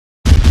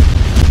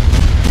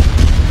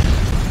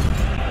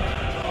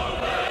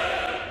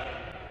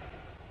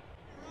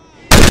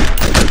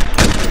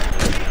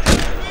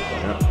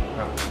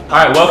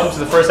Alright, welcome to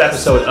the first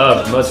episode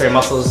of Military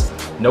Muscles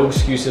No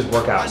Excuses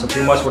Workout. So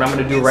pretty much what I'm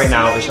going to do right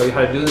now is show you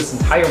how to do this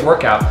entire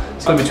workout.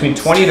 It's going to be between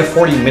 20 to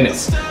 40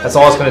 minutes. That's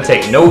all it's going to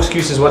take. No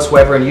excuses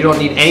whatsoever, and you don't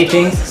need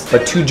anything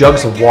but 2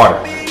 jugs of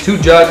water. 2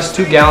 jugs,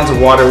 2 gallons of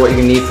water, what you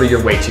can need for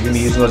your weights. You can be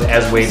using those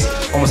as weights,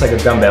 almost like a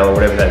dumbbell or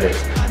whatever that is.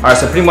 Alright,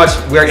 so pretty much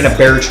we're in a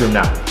barracks room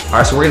now.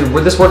 Alright, so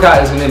this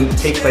workout is going to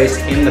take place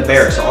in the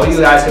barracks. So all you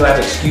guys who have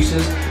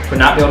excuses for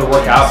not being able to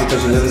work out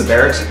because you live in the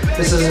barracks,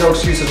 this is a no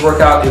excuses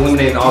workout,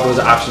 eliminating all those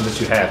options that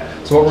you have.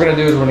 So what we're going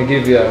to do is we're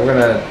going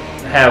to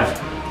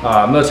have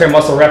military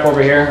muscle rep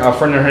over here,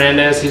 Fernan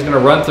Hernandez. He's going to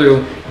run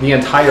through the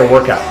entire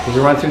workout. He's going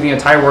to run through the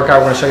entire workout.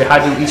 We're going to show you how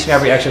to do each and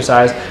every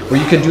exercise,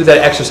 where you can do that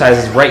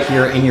exercises right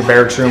here in your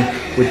barracks room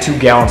with 2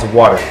 gallons of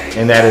water,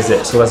 and that is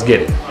it. So let's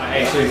get it.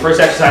 Alright, so your first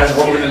exercise,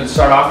 what we're going to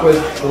start off with,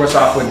 we're going to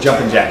start off with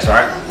jumping jacks,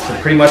 alright? So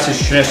pretty much it's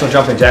traditional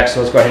jumping jacks,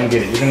 so let's go ahead and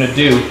get it. You're going to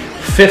do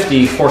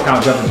 50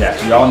 4-count jumping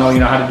jacks. You all know you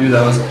know how to do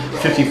those.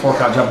 50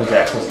 4-count jumping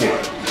jacks. Let's get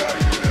it.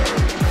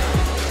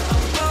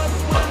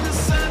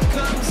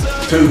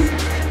 2,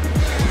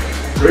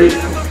 3,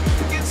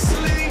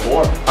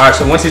 4. Alright,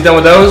 so once he's done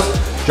with those,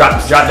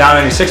 drop down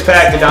on your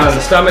 6-pack, get down on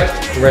the stomach.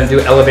 We're going to do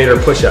elevator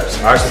push-ups.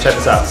 Alright, so check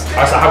this out.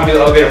 Alright, so how we do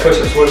elevator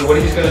push-ups?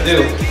 What he's going to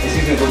do is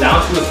he's going to go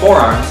down to his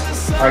forearms.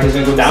 Alright, he's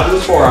going to go down to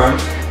his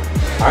forearms.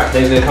 Alright,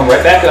 then he's going to come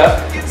right back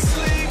up,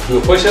 do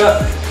a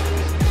push-up.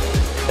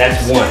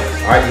 That's 1.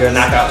 Alright, you're going to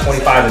knock out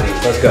 25 of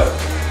these. Let's go.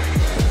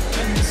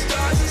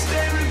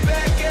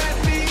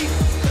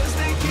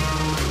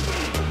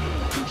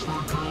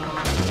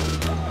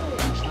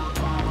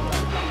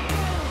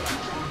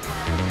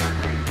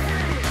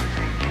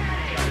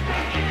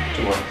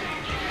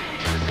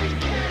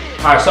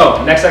 Alright,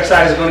 so next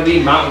exercise is going to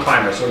be mountain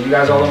climber. So you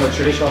guys all know the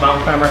traditional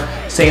mountain climber.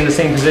 Stay in the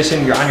same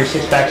position. You're on your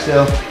 6-pack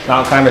still.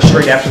 Mountain climber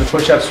straight after the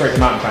push-up, straight to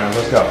mountain climber.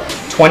 Let's go.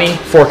 20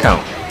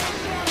 4-count.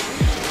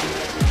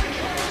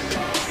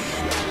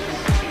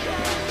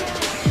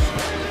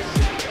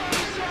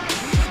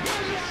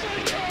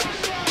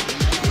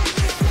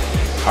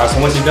 Alright,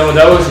 so once you're done with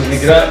those, you can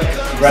get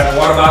up, grab the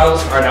water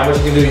bottles. Alright, now what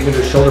you can do, you can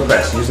do shoulder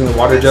press. Using the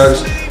water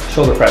jugs,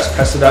 shoulder press.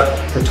 Press it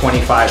up for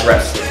 25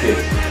 reps. Let's get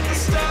it.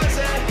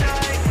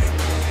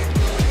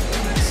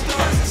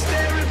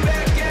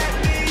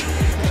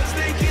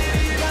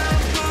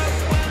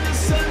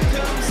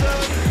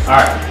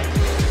 Alright,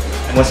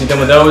 and once you're done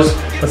with those,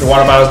 put the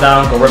water bottles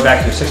down, go right back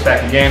to your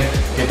 6-pack again,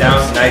 get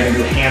down, and now you're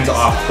going to do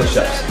hands-off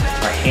push-ups.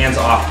 Alright,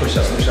 hands-off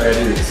push-ups. Let me show you how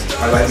to do this.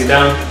 Alright, go ahead and get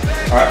down.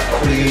 Alright,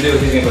 what he's going to do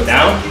is he's going to go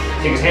down,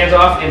 take his hands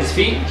off and his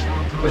feet,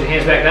 put your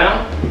hands back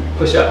down,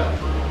 push up.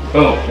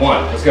 Boom,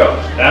 1, let's go.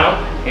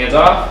 Down, hands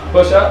off,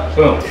 push up,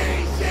 boom.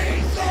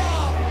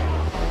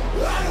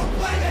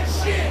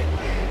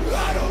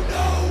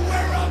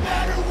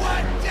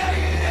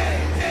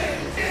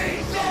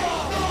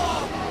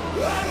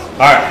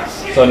 Alright,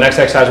 so the next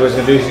exercise what he's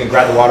going to do is he's going to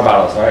grab the water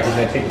bottles. Alright, he's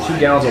going to take the 2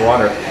 gallons of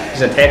water. He's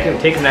going to take them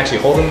and actually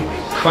hold them,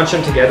 crunch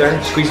them together,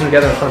 squeeze them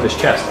together in front of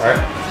his chest. Alright,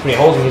 so when he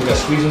holds them, he's going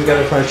to squeeze them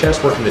together in front of his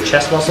chest, working the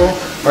chest muscle.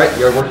 Alright,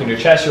 you're working your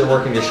chest, you're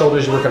working your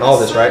shoulders, you're working all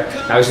this, right?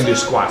 Now he's going to do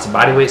squats,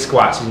 body weight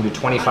squats. He's going to do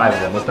 25 of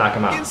them. Let's knock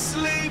them out.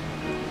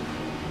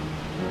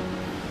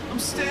 I'm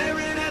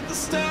staring at the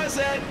stars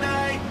at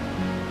night.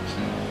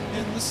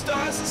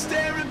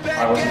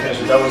 Alright, once you finish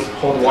with those,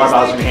 hold the water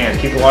bottles in your hand.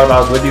 Keep the water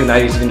bottles with you. Now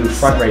you're going to do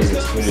front raises.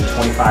 You're going to do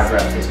 25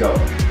 reps. Let's go.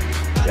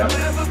 Yep.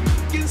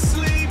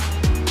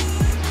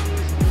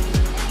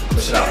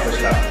 Push it out, push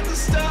it out.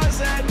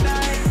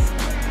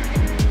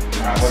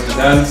 Alright, once you're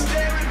done,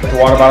 put the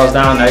water bottles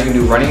down. Now you can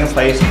do running in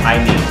place,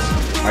 high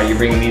knees. Alright, you're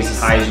bringing these as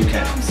high as you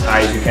can. As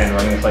high as you can,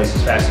 running in place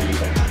as fast as you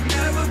can.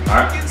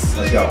 Alright,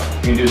 let's go.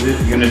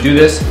 You're going to do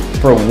this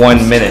for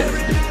 1 minute.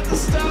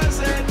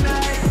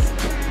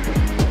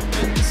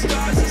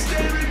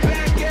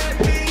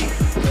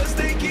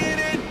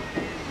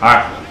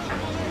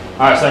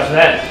 Alright, so after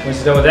that, once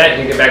you're done with that,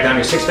 you get back down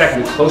to your 6-pack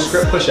and do close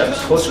grip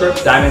push-ups. Close grip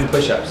diamond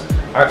push-ups.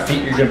 Alright,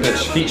 feet, you're going to put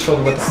feet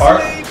shoulder width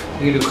apart.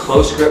 You can do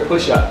close grip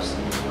push-ups.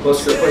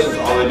 Close grip push-ups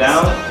all the way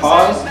down,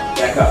 pause,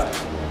 back up.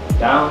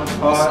 Down,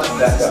 pause,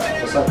 back up.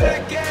 Just like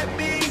that.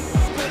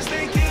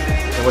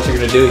 And what you're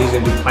going to do, he's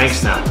going to do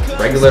planks now.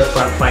 Regular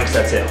front planks,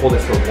 that's it. Hold it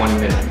for 1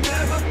 minute.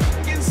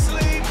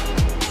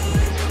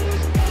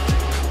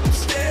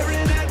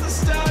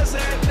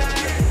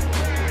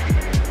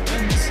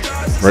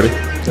 Ready?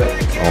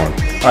 On.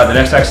 Alright, the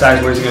next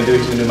exercise, what he's going to do,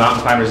 he's going to do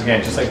mountain climbers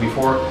again. Just like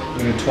before,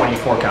 you can do 20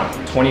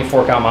 4-count. 20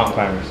 4-count mountain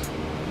climbers.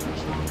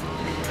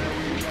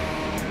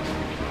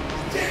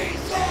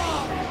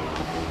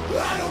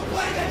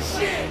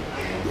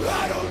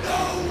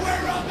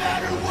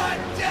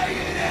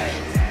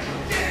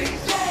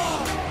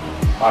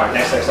 Alright,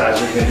 next exercise,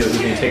 what he's going to do is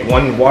he's going to take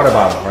 1 water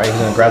bottle, right? He's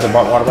going to grab the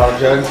water bottle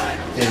jug,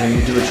 and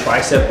he's going to do a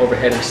tricep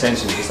overhead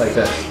extension, just like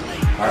this.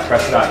 Alright,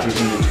 press it out. He's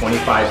going to do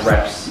 25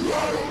 reps.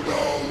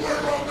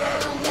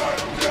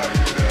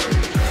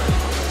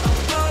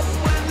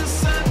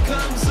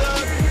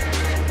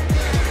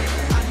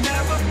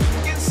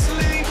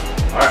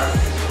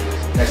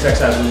 Next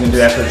exercise we're going to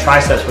do after the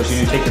triceps, but you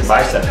need to take your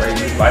biceps, right?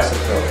 You use bicep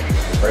curl.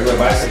 Regular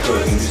bicep curls.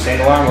 You can do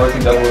single arm or you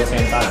can double at the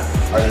same time.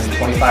 All right, do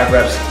 25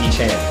 reps each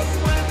hand.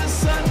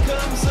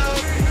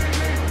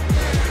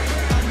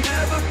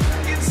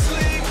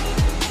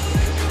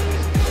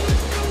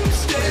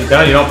 Once you're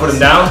done, you don't put them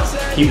down.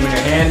 Keep them in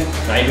your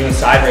hand. Now you're doing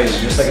side raises,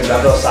 just like a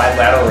dumbbell side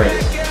lateral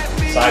raise.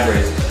 Side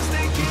raises.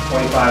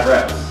 25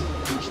 reps.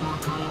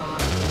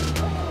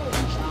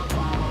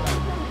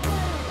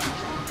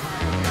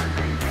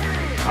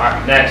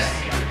 Alright,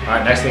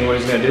 next thing what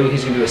he's going to do,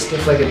 he's going to do a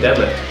stiff-legged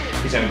deadlift.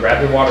 He's going to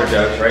grab the water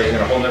jugs, right? He's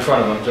going to hold them in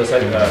front of him, just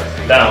like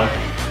down.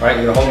 Right,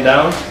 you're going to hold them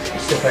down,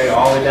 stiff-legged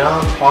all the way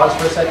down, pause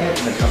for a second, and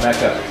then come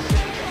back up.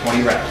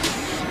 20 reps.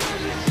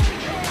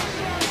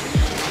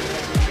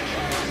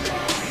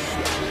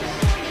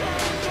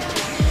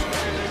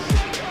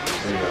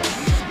 There you go.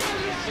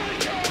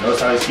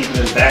 Notice how he's keeping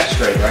his back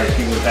straight, right? He's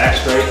keeping his back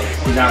straight.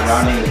 He's not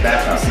rounding his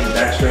back out. Keep his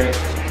back straight.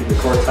 Keep the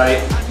core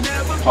tight.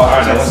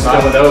 Alright, now once you're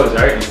done with those,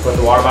 alright, you put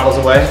the water bottles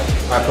away.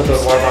 Alright, put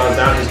those water bottles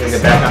down. He's going to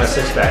get back on the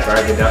six-pack,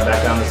 alright? Get down, back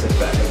down the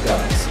six-pack. Let's go.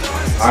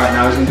 Alright,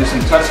 now he's going to do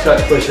some touch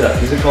push-ups.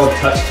 These are called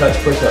touch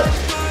push-ups.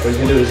 What he's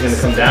going to do is he's going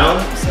to come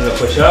down, he's going to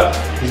push up.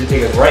 He's going to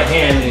take his right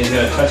hand and he's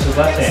going to touch his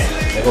left hand.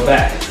 Then go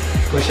back.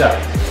 Push up.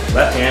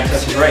 Left hand,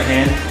 touch his right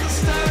hand.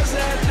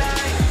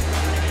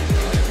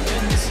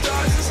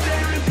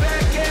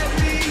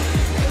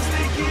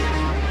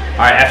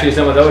 Alright, after he's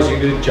done with those, you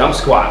can do jump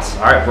squats.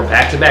 Alright, we're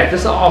back to back.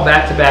 This is all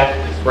back to back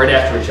right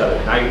after each other.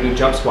 Now you can do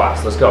jump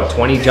squats. Let's go.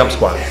 20 jump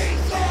squats.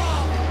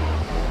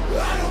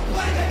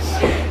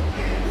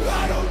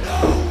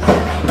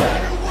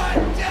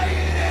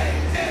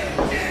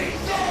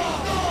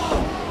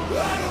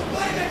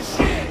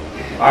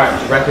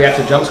 Alright, directly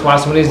after jump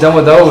squats, when he's done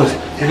with those,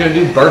 you're going to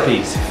do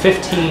burpees.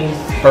 15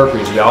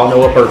 burpees. We all know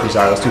what burpees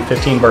are. Let's do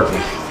 15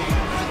 burpees.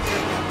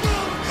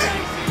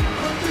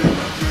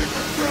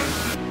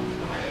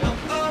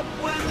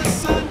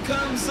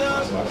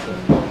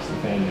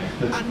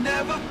 I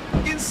never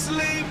can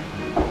sleep.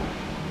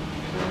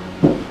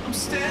 I'm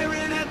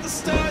staring at the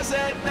stars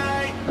at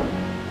night.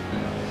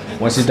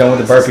 Once you're done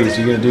with the burpees,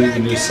 you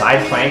can do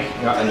side plank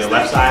on your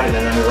left side and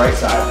then on your right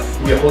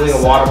side. You're holding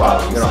a water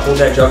bottle. You're gonna hold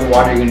that jug of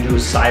water. You're gonna do a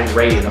side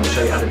raise. I'm gonna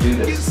show you how to do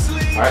this.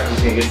 All right, he's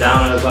gonna get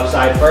down on his left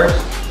side first.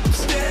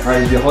 All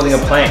right, he's gonna be holding a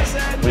plank.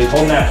 When he's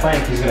holding that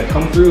plank, he's gonna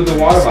come through the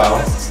water bottle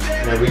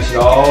and then reach it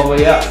all the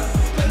way up.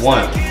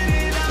 1,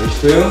 reach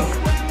through.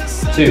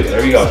 2,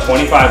 there we go.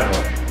 25 of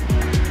them.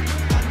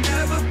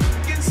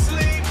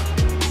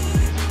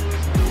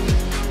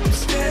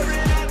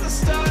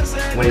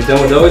 When he's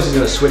done with those, he's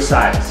going to switch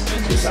sides.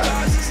 Switch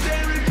sides.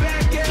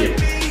 Get it.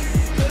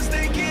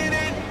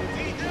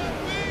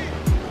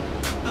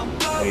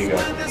 There you go.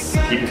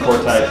 Keep your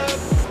core tight.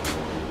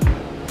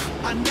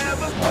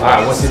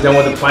 Alright, once he's done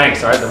with the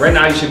planks, alright, right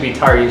now you should be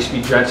tired, you should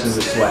be drenched in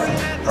the sweat.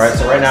 Alright,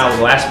 so right now,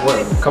 the last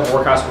couple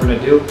workouts we're going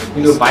to do, you're going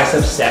to do a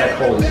bicep static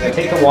hold. He's going to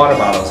take the water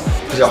bottles,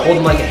 he's going to hold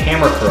them like a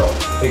hammer curl.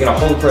 You're going to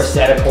hold them for a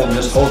static hold and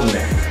just hold them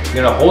there.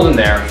 You're going to hold them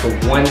there for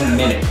 1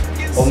 minute.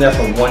 Hold them there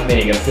for 1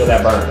 minute, you're going to feel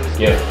that burn.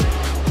 Give it.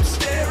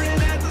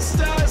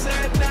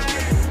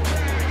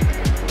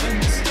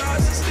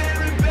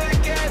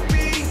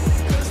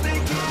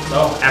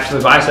 So after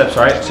the biceps,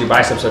 right? So your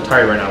biceps are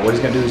tired right now. What he's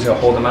gonna do is he's gonna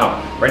hold them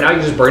out. Right now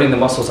you're just burning the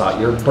muscles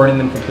out. You're burning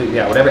them completely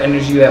out. Whatever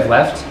energy you have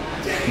left,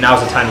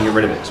 now's the time to get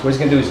rid of it. So what he's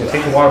gonna do is he's gonna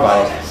take the water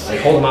bottles and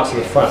hold them out to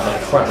the front,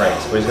 like front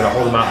raise. But he's gonna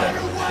hold them out there.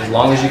 As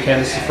long as you can.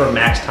 This is for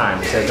max time.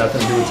 This has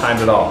nothing to do with time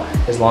at all.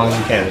 As long as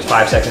you can. It's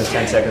 5 seconds,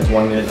 10 seconds,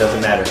 1 minute,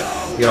 doesn't matter.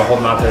 You're gonna hold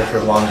them out there for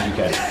as long as you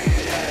can.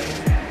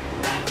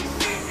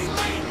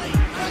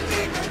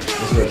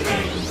 This is where it's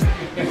finished.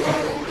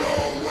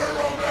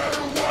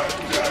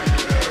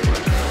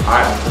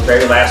 Alright, the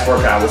very last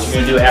workout. What you're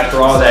going to do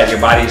after all that, your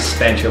body's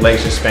spent, your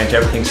legs are spent,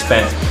 everything's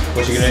spent.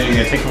 What you're going to do,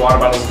 you're going to take the water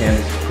bottles again,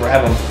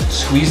 grab them,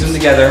 squeeze them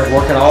together,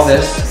 working all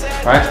this,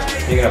 right?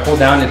 You're going to hold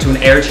down into an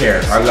air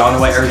chair. Alright, we all know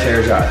what air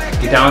chairs are.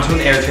 Get down to an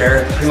air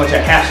chair, pretty much a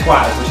half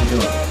squat is what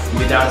you're doing. You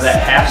get down to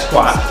that half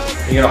squat,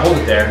 you're going to hold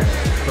it there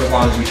for as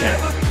long as you can.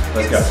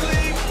 Let's go.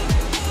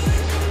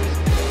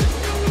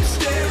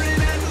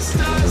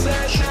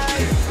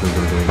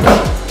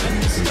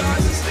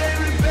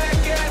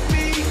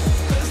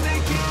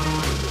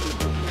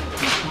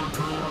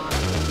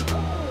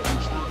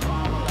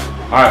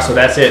 Alright, so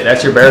that's it.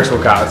 That's your barracks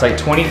workout. It's like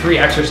 23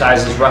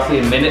 exercises, roughly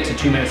a minute to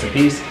 2 minutes a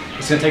piece.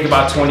 It's going to take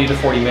about 20 to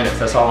 40 minutes.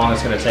 That's how long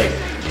it's going to take.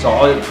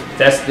 So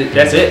that's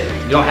it.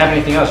 You don't have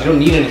anything else. You don't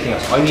need anything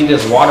else. All you need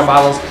is water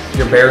bottles,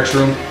 your barracks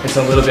room, and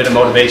some little bit of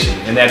motivation.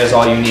 And that is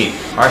all you need.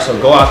 Alright, so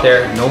go out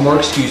there. No more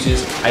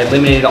excuses. I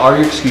eliminated all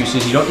your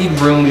excuses. You don't need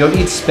room. You don't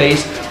need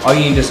space. All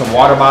you need is some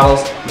water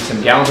bottles, and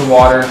some gallons of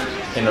water,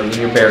 and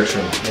your barracks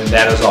room. And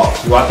that is all.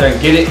 So go out there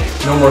and get it.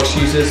 No more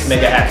excuses.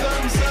 Make it happen.